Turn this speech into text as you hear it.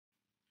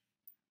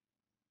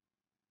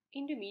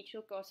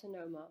Endometrial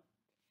carcinoma,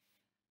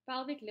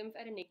 pelvic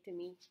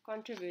lymphadenectomy,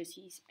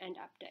 controversies and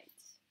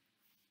updates.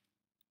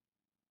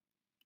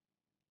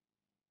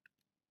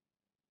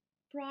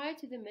 Prior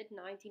to the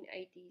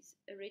mid-1980s,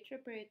 a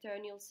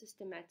retroperitoneal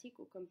systematic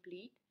or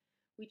complete,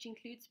 which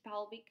includes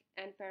pelvic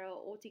and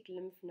para-aortic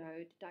lymph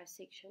node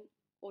dissection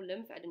or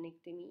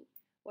lymphadenectomy,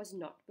 was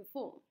not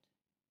performed.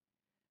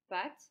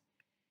 But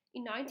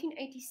in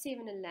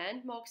 1987, a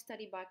landmark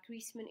study by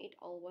Kriesman et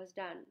al. Was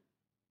done.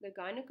 The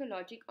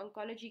Gynecologic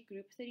Oncology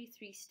Group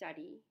 33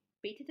 study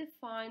better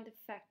defined the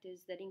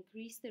factors that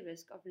increase the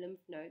risk of lymph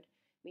node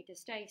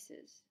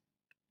metastasis.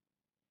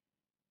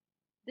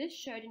 This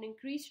showed an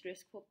increased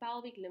risk for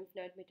pelvic lymph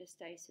node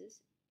metastasis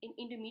in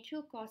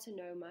endometrial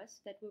carcinomas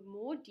that were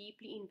more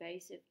deeply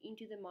invasive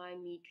into the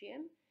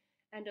myometrium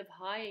and of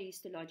higher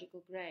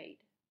histological grade.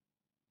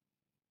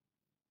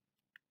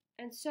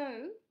 And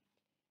so,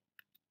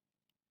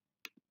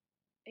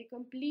 a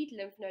complete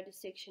lymph node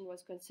dissection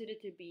was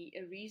considered to be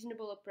a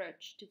reasonable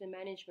approach to the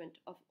management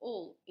of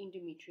all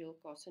endometrial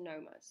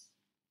carcinomas.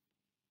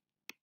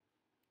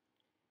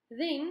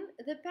 Then,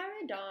 the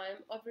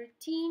paradigm of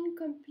routine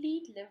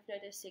complete lymph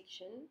node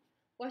dissection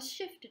was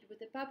shifted with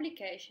the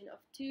publication of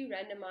 2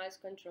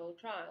 randomized controlled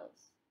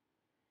trials.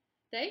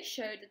 They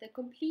showed that the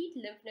complete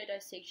lymph node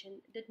dissection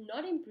did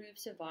not improve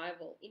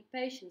survival in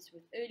patients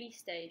with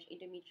early-stage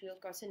endometrial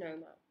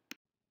carcinoma.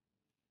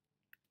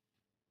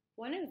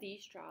 One of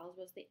these trials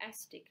was the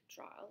Aztec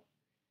trial,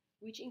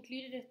 which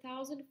included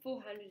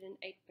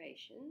 1,408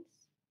 patients,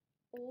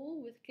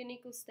 all with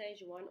clinical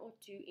stage 1 or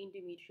 2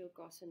 endometrial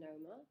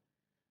carcinoma,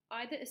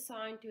 either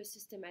assigned to a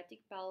systematic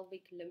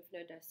pelvic lymph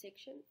node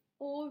dissection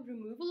or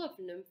removal of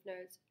lymph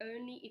nodes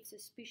only if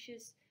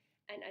suspicious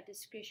and at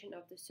discretion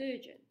of the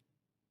surgeon.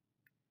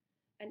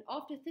 And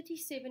after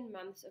 37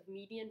 months of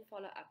median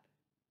follow-up,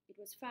 it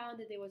was found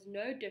that there was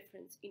no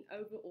difference in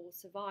overall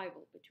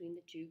survival between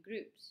the 2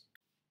 groups.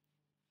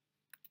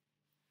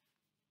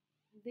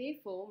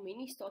 Therefore,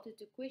 many started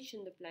to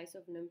question the place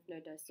of lymph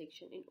node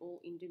dissection in all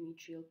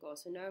endometrial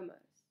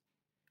carcinomas.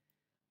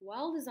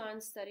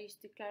 Well-designed studies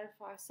to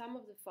clarify some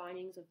of the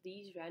findings of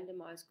these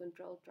randomized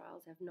controlled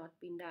trials have not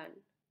been done,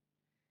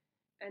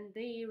 and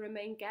there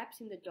remain gaps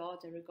in the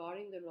data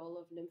regarding the role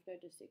of lymph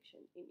node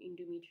dissection in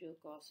endometrial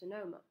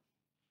carcinoma.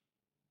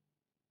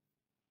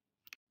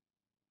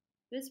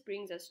 This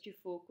brings us to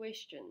 4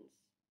 questions.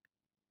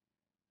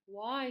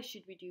 Why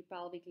should we do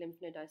pelvic lymph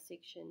node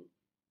dissection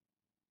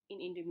in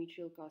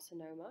endometrial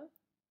carcinoma?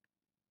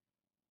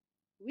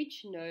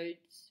 Which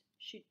nodes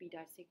should be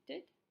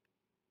dissected?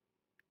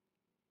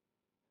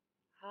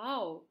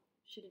 How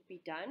should it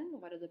be done?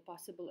 What are the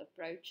possible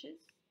approaches?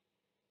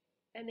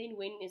 And then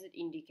when is it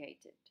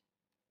indicated?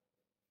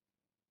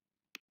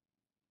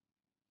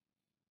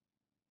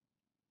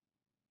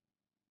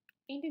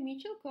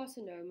 Endometrial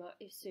carcinoma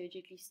is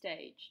surgically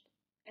staged,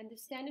 and the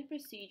standard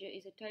procedure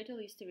is a total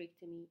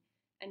hysterectomy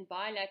and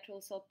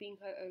bilateral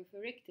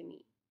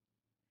salpingo-oophorectomy.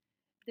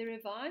 The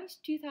revised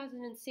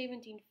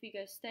 2017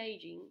 figure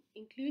staging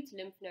includes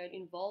lymph node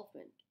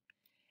involvement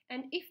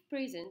and, if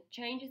present,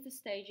 changes the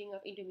staging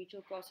of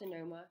endometrial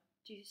carcinoma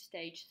to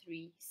stage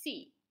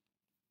 3C.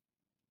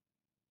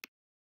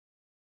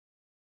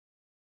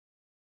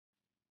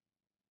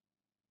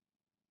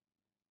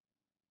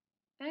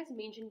 As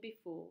mentioned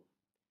before,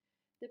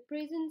 the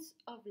presence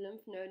of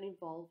lymph node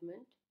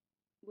involvement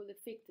will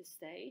affect the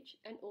stage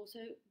and also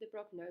the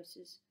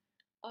prognosis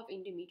of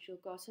endometrial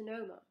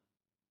carcinoma.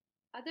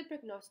 Other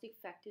prognostic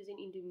factors in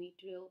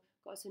endometrial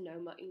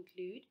carcinoma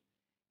include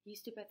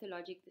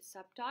histopathologic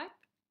subtype,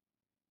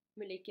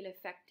 molecular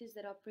factors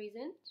that are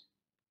present,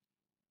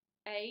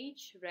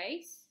 age,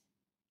 race,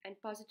 and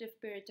positive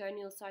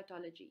peritoneal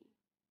cytology.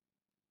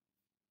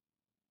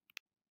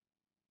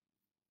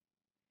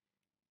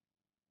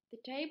 The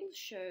table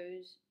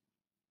shows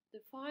the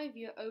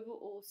 5-year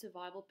overall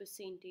survival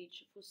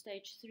percentage for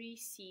stage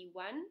 3C1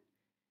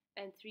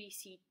 and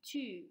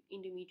 3C2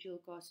 endometrial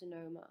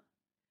carcinoma,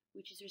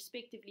 which is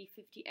respectively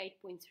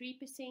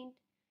 58.3%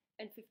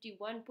 and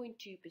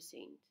 51.2%.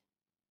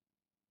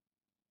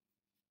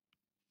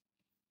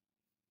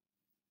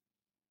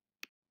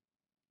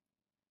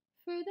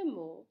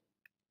 Furthermore,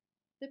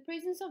 the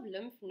presence of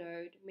lymph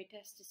node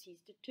metastases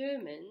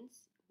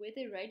determines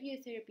whether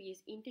radiotherapy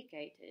is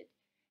indicated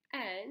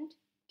and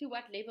to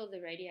what level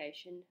the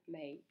radiation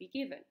may be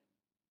given.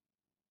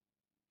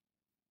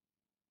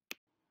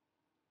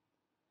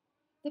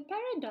 The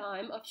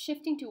paradigm of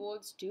shifting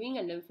towards doing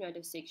a lymph node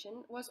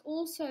dissection was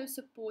also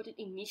supported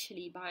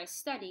initially by a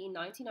study in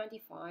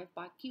 1995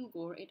 by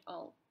Kilgore et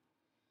al.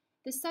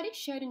 The study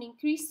showed an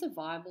increased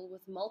survival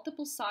with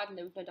multiple site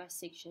lymph node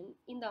dissection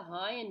in the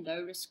high and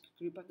low risk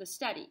group of the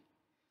study.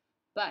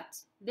 But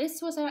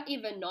this was,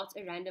 however, not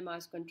a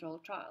randomized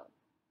controlled trial.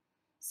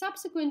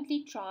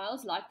 Subsequently,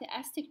 trials like the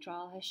Aztec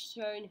trial have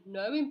shown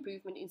no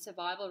improvement in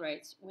survival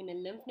rates when a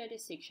lymph node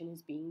dissection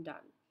is being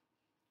done.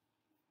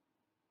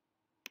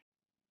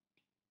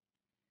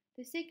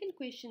 The second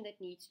question that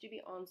needs to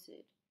be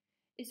answered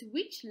is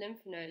which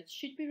lymph nodes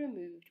should be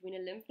removed when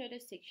a lymph node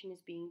dissection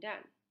is being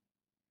done.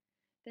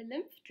 The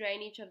lymph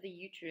drainage of the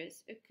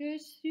uterus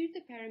occurs through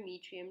the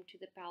parametrium to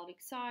the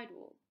pelvic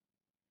sidewall,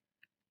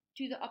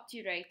 to the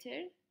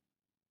obturator,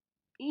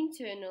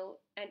 internal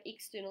and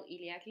external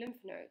iliac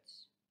lymph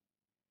nodes.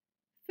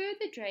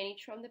 Further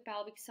drainage from the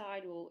pelvic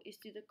sidewall is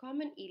to the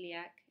common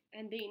iliac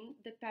and then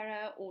the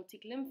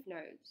para-aortic lymph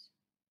nodes.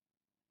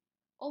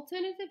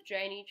 Alternative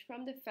drainage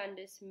from the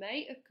fundus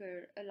may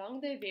occur along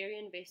the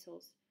ovarian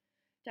vessels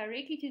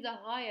directly to the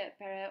higher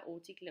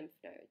para-aortic lymph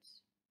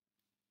nodes.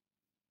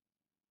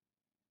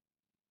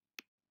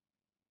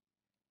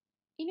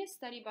 In a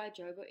study by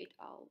Jobo et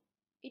al.,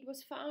 it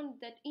was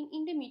found that in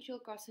endometrial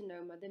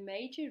carcinoma, the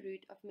major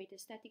route of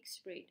metastatic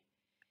spread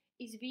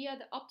is via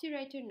the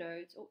obturator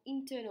nodes or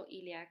internal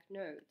iliac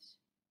nodes,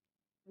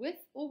 with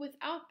or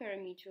without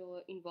parametrial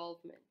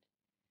involvement,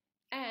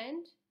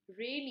 and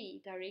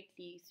rarely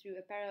directly through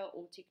a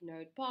para-aortic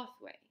node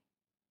pathway.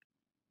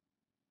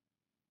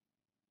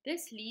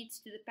 This leads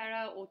to the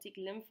para-aortic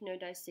lymph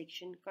node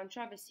dissection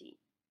controversy.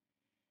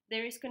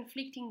 There is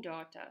conflicting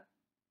data.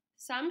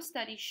 Some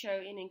studies show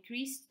an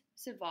increased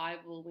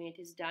survival when it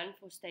is done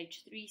for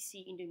stage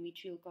 3C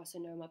endometrial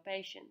carcinoma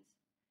patients,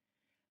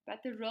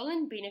 but the role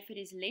and benefit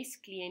is less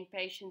clear in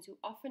patients who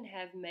often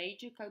have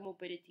major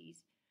comorbidities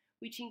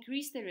which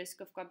increase the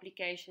risk of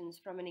complications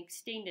from an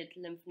extended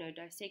lymph node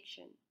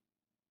dissection.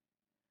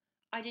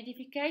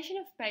 Identification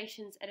of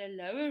patients at a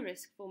lower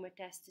risk for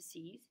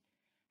metastases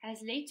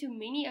has led to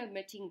many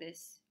omitting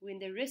this when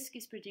the risk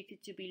is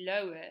predicted to be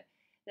lower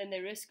than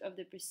the risk of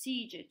the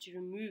procedure to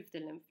remove the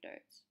lymph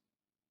nodes.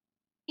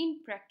 In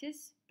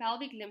practice,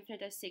 pelvic lymph node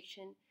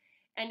dissection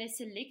and a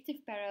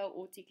selective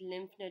para-aortic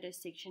lymph node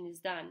dissection is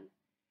done,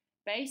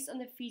 based on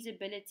the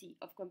feasibility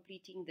of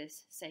completing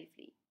this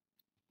safely.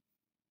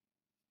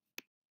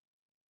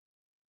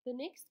 The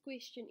next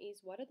question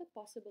is, what are the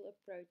possible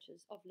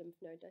approaches of lymph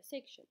node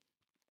dissection?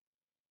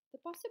 The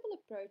possible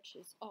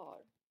approaches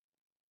are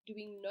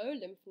doing no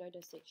lymph node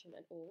dissection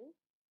at all,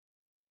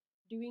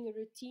 doing a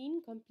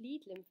routine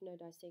complete lymph node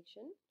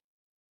dissection,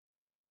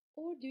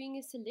 or doing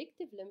a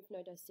selective lymph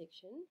node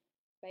dissection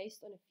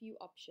based on a few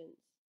options: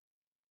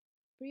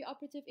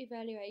 preoperative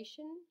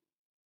evaluation,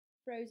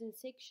 frozen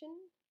section,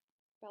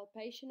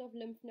 palpation of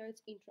lymph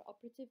nodes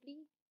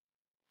intraoperatively,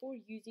 or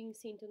using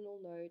sentinel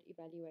node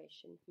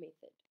evaluation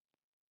method.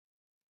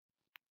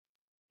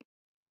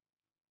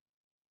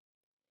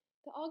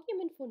 The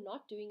argument for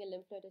not doing a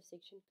lymph node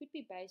dissection could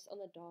be based on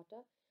the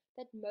data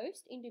that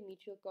most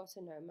endometrial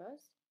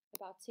carcinomas,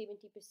 about 70%,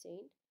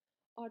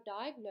 are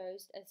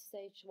diagnosed as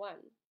stage 1,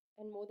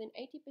 and more than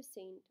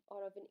 80%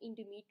 are of an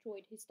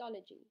endometrioid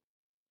histology.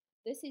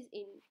 This is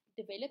in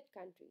developed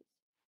countries.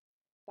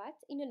 But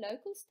in a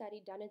local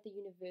study done at the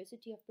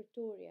University of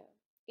Pretoria,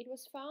 it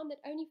was found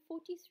that only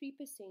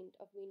 43%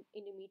 of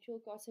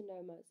endometrial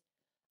carcinomas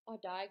are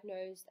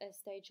diagnosed as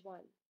stage 1,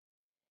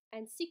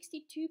 and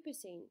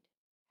 62%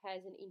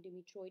 has an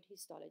endometrioid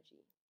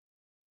histology.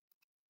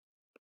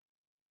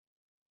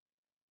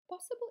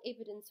 Possible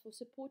evidence for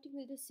supporting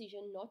the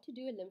decision not to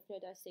do a lymph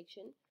node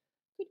dissection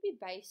could be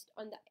based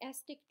on the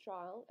Aztec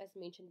trial, as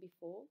mentioned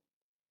before,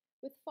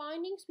 with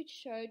findings which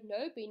showed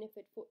no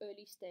benefit for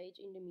early-stage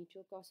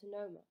endometrial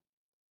carcinoma,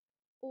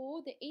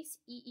 or the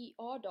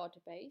SEER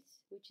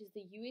database, which is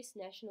the U.S.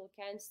 National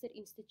Cancer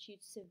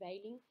Institute's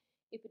surveilling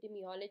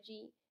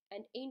epidemiology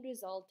and end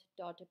result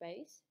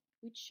database,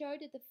 which showed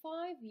that the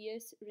 5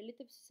 years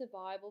relative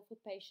survival for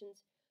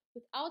patients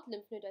without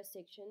lymph node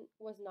dissection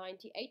was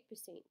 98%,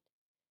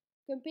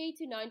 compared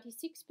to 96%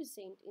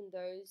 in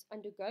those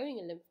undergoing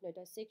a lymph node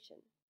dissection,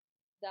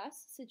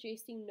 thus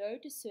suggesting no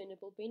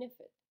discernible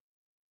benefit.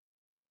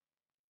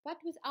 But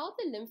without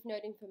the lymph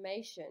node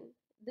information,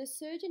 the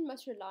surgeon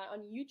must rely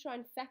on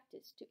uterine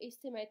factors to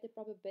estimate the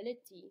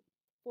probability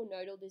for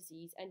nodal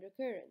disease and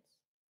recurrence,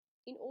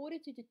 in order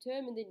to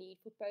determine the need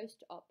for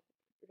post-op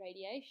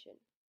radiation.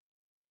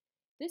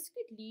 This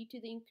could lead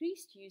to the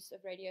increased use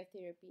of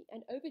radiotherapy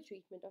and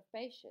overtreatment of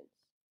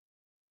patients.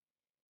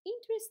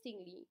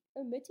 Interestingly,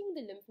 omitting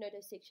the lymph node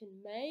dissection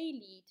may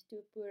lead to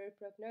a poorer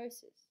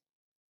prognosis.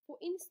 For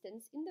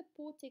instance, in the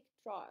PORTEC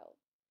trial,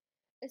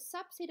 a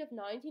subset of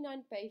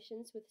 99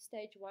 patients with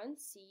stage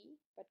 1C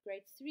but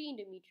grade 3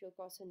 endometrial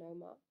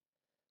carcinoma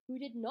who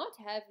did not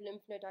have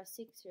lymph node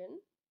dissection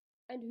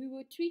and who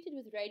were treated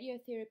with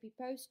radiotherapy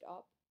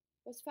post-op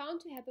was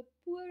found to have a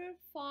poorer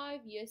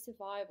 5-year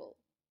survival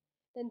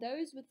than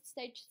those with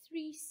stage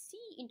 3C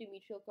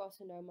endometrial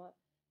carcinoma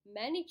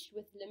managed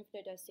with lymph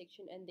node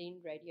dissection and then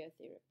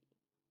radiotherapy.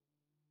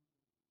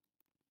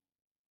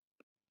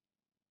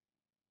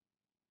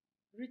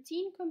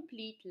 Routine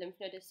complete lymph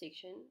node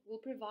dissection will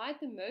provide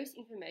the most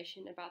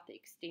information about the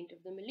extent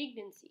of the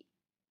malignancy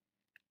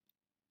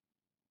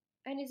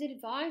and is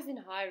advised in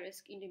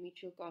high-risk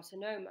endometrial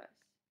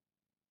carcinomas.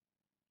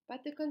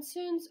 But the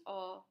concerns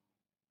are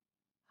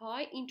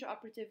high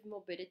intraoperative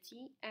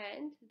morbidity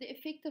and the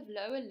effect of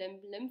lower limb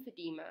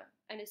lymphedema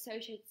and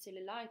associated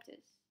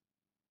cellulitis.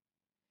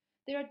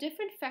 There are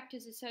different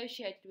factors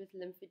associated with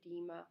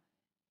lymphedema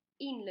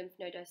in lymph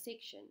node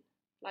dissection,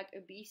 like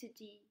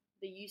obesity,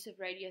 the use of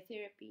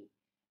radiotherapy,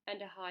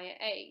 and a higher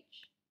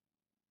age.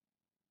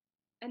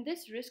 and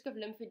this risk of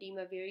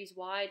lymphedema varies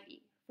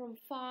widely from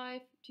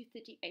 5 to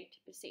 38%.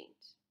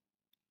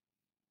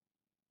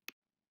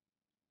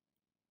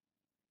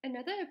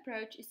 Another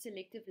approach is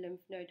selective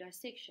lymph node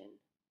dissection.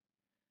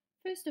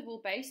 First of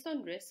all, based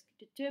on risk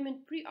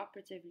determined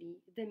preoperatively,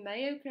 the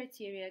Mayo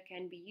criteria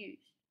can be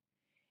used.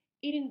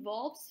 It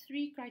involves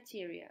 3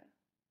 criteria: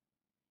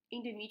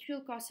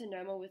 endometrial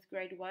carcinoma with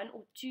grade 1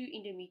 or 2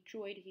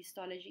 endometrioid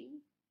histology,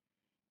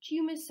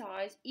 tumor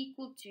size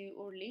equal to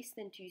or less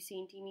than 2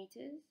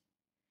 centimeters,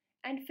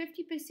 and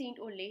 50%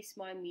 or less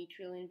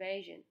myometrial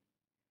invasion,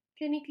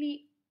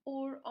 clinically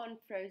or on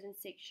frozen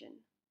section.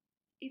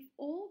 If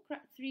all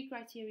 3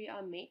 criteria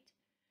are met,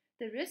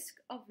 the risk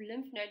of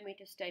lymph node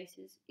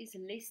metastasis is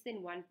less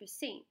than 1%,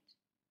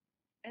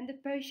 and the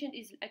patient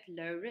is at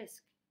low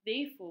risk.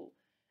 Therefore,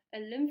 a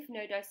lymph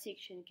node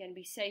dissection can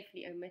be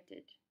safely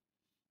omitted.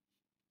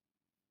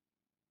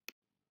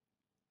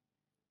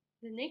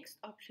 The next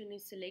option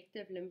is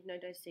selective lymph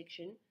node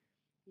dissection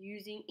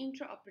using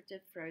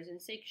intraoperative frozen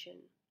section.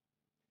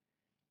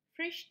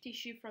 Fresh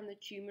tissue from the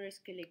tumor is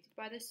collected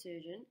by the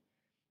surgeon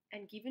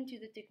and given to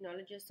the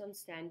technologist on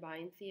standby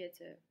in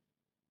theatre.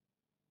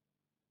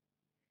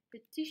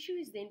 The tissue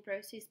is then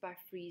processed by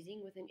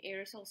freezing with an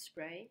aerosol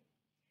spray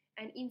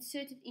and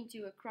inserted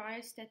into a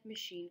cryostat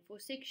machine for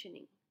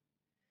sectioning.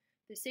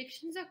 The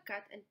sections are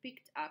cut and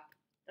picked up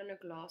on a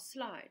glass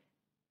slide.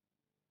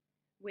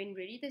 When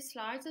ready, the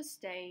slides are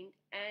stained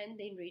and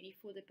then ready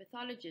for the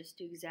pathologist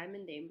to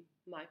examine them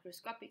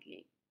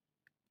microscopically.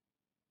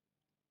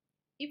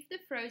 If the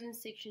frozen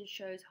section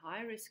shows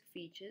high-risk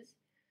features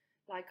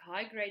like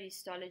high-grade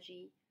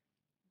histology,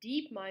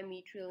 deep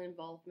myometrial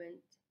involvement,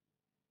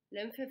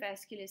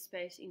 lymphovascular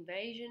space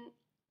invasion,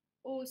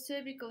 or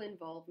cervical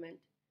involvement,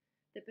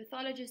 the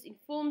pathologist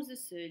informs the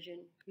surgeon,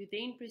 who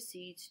then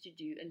proceeds to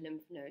do a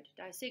lymph node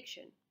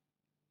dissection.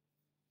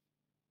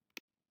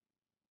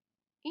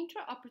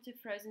 Intraoperative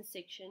frozen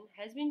section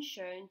has been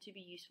shown to be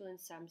useful in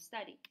some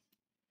studies.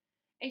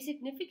 A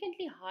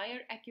significantly higher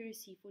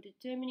accuracy for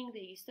determining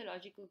the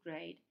histological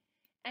grade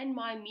and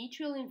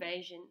myometrial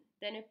invasion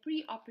than a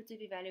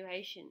preoperative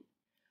evaluation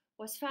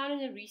was found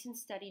in a recent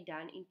study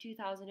done in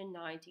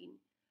 2019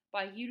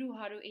 by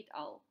Hiruharu et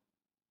al.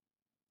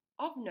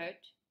 Of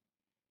note,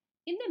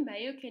 in the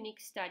Mayo Clinic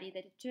study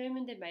that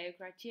determined the Mayo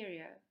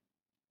criteria,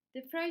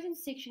 the frozen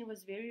section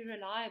was very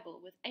reliable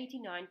with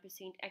 89%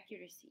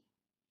 accuracy.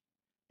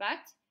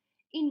 But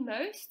in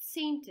most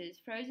centers,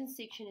 frozen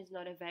section is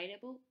not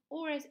available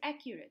or as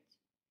accurate,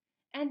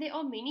 and there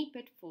are many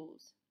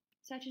pitfalls,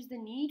 such as the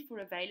need for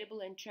available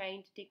and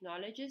trained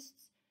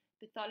technologists,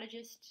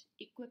 pathologists,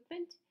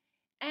 equipment,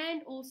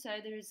 and also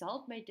the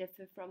result may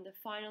differ from the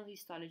final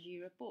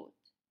histology report.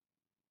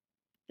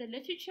 The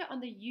literature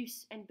on the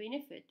use and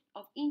benefit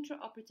of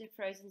intraoperative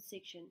frozen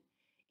section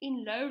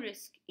in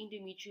low-risk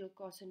endometrial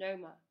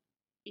carcinoma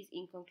is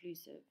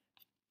inconclusive.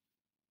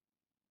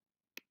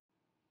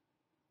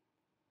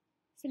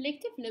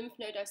 Selective lymph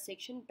node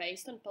dissection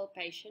based on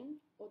palpation,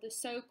 or the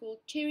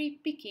so-called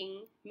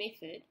cherry-picking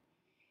method,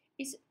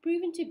 is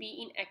proven to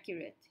be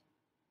inaccurate,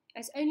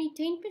 as only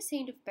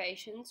 10% of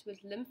patients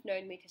with lymph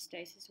node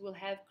metastasis will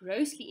have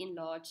grossly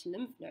enlarged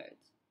lymph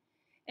nodes,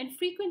 and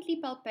frequently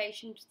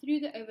palpation through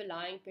the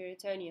overlying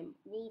peritoneum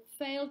will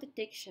fail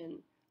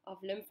detection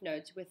of lymph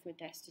nodes with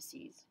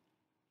metastases.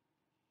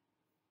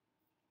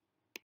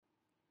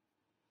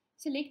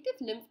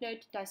 Selective lymph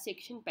node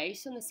dissection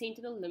based on the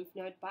sentinel lymph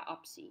node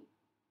biopsy.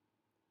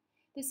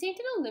 The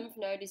sentinel lymph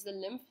node is the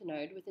lymph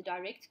node with a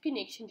direct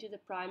connection to the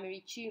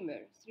primary tumor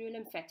through a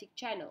lymphatic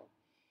channel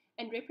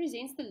and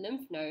represents the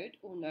lymph node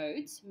or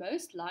nodes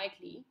most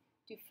likely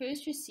to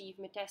first receive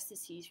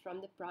metastases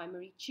from the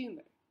primary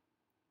tumor.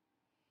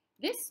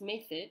 This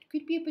method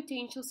could be a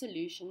potential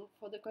solution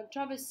for the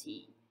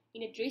controversy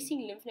in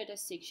addressing lymph node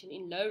dissection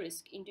in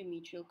low-risk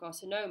endometrial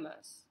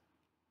carcinomas.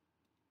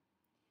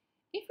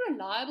 If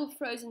reliable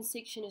frozen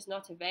section is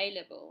not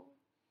available,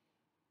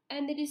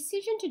 and the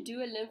decision to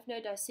do a lymph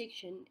node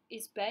dissection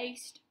is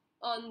based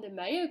on the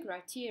Mayo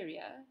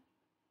criteria,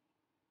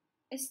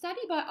 a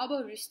study by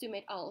Abo Rustum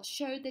et al.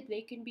 Showed that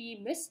there can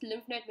be missed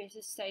lymph node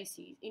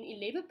metastases in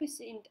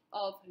 11%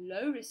 of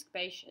low-risk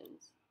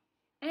patients,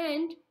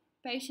 and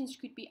patients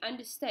could be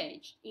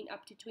understaged in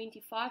up to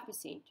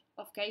 25%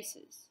 of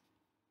cases.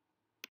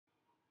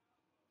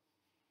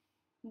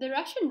 The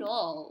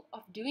rationale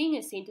of doing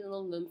a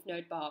sentinel lymph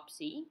node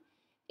biopsy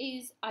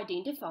is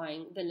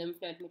identifying the lymph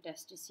node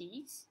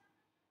metastases,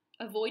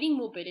 avoiding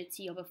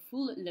morbidity of a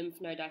full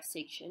lymph node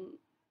dissection,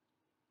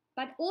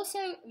 but also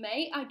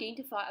may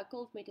identify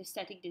occult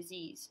metastatic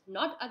disease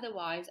not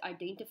otherwise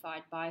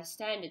identified by a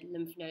standard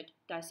lymph node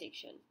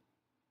dissection.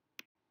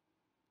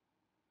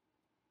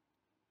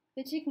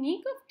 The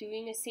technique of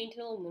doing a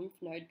sentinel lymph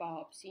node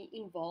biopsy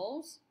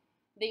involves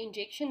the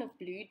injection of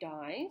blue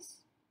dyes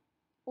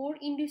or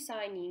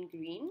indocyanine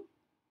green,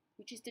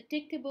 which is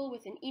detectable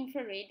with an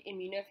infrared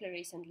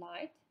immunofluorescent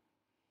light,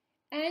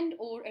 and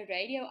or a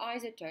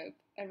radioisotope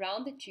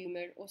around the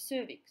tumor or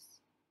cervix.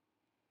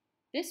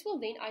 This will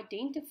then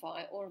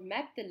identify or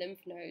map the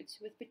lymph nodes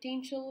with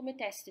potential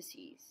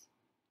metastases.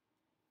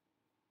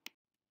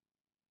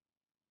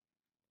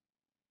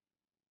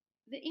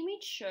 The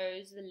image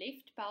shows the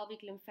left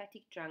pelvic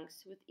lymphatic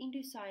trunks with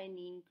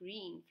indocyanine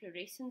green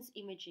fluorescence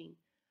imaging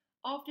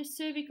after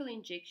cervical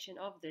injection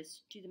of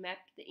this to map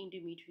the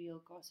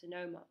endometrial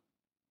carcinoma.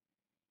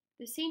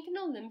 The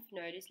sentinel lymph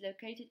node is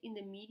located in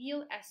the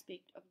medial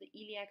aspect of the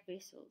iliac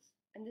vessels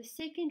and the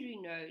secondary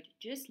node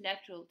just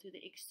lateral to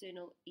the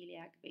external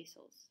iliac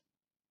vessels.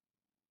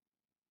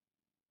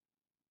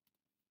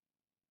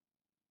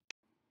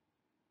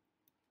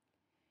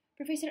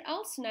 Professor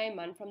Al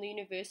Snyman from the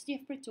University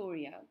of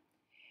Pretoria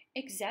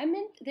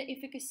examined the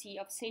efficacy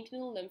of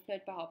sentinel lymph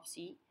node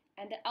biopsy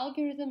and the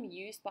algorithm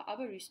used by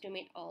Abarusto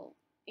et al.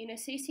 In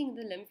assessing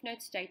the lymph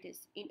node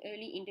status in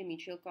early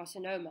endometrial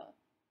carcinoma.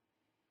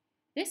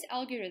 This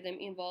algorithm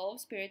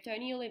involves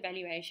peritoneal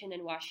evaluation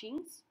and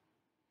washings,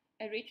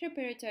 a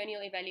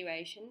retroperitoneal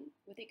evaluation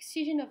with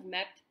excision of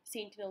mapped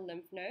sentinel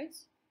lymph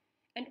nodes,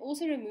 and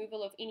also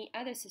removal of any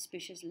other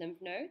suspicious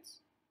lymph nodes.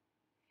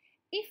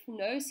 If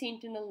no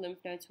sentinel lymph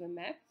nodes were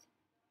mapped,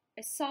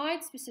 a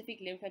site-specific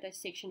lymph node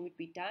dissection would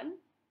be done,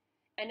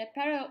 and a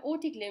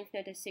para-aortic lymph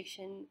node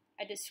dissection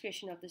at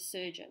discretion of the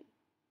surgeon.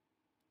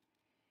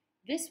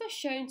 This was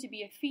shown to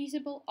be a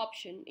feasible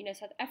option in a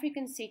South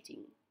African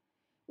setting,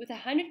 with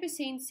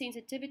 100%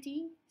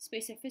 sensitivity,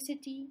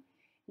 specificity,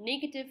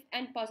 negative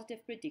and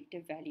positive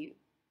predictive value.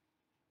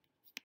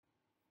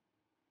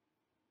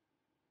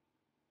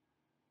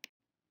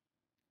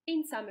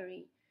 In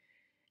summary,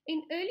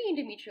 in early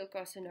endometrial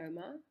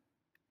carcinoma,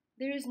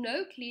 there is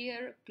no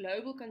clear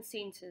global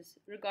consensus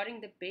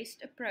regarding the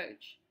best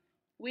approach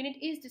when it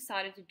is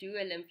decided to do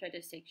a lymph node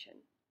dissection.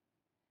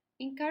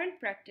 In current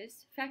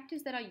practice,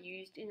 factors that are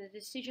used in the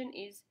decision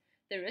is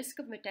the risk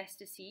of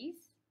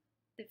metastases,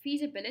 the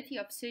feasibility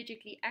of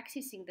surgically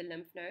accessing the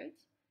lymph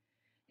nodes,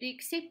 the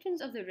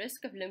acceptance of the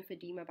risk of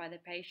lymphedema by the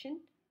patient,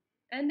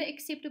 and the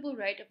acceptable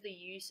rate of the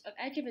use of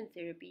adjuvant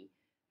therapy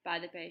by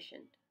the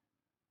patient.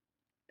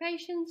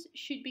 Patients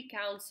should be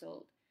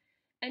counseled,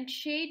 and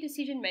shared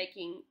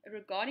decision-making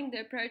regarding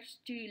the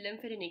approach to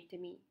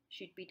lymphadenectomy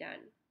should be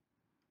done.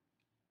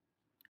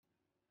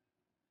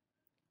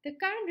 The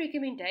current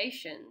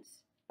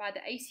recommendations by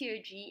the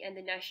ACOG and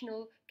the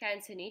National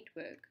Cancer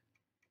Network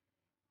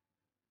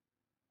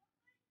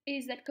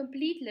is that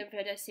complete lymph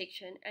node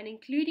dissection and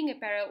including a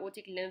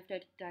para-aortic lymph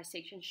node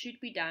dissection should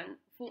be done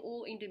for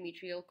all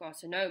endometrial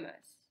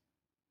carcinomas,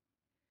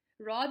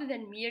 rather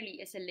than merely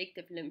a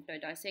selective lymph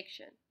node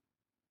dissection.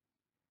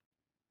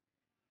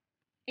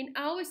 In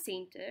our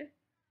center,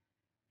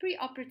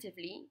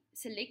 preoperatively,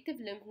 selective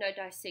lymph node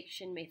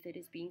dissection method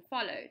is being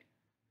followed,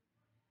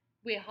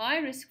 where high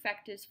risk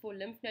factors for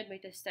lymph node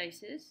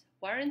metastasis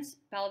warrants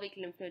pelvic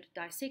lymph node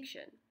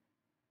dissection.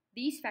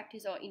 These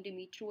factors are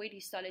endometrioid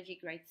histology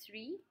grade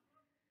 3,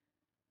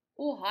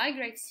 or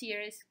high-grade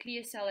serous,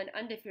 clear cell and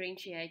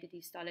undifferentiated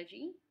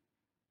histology,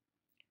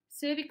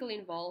 cervical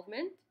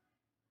involvement,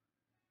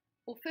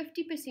 or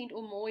 50%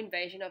 or more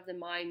invasion of the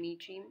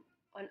myometrium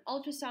on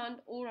ultrasound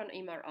or on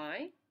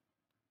MRI,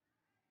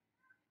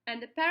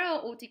 and the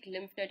para-aortic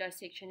lymph node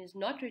dissection is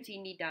not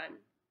routinely done,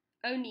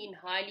 only in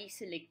highly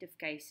selective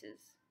cases.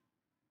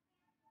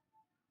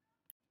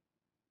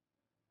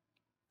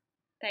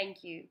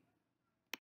 Thank you.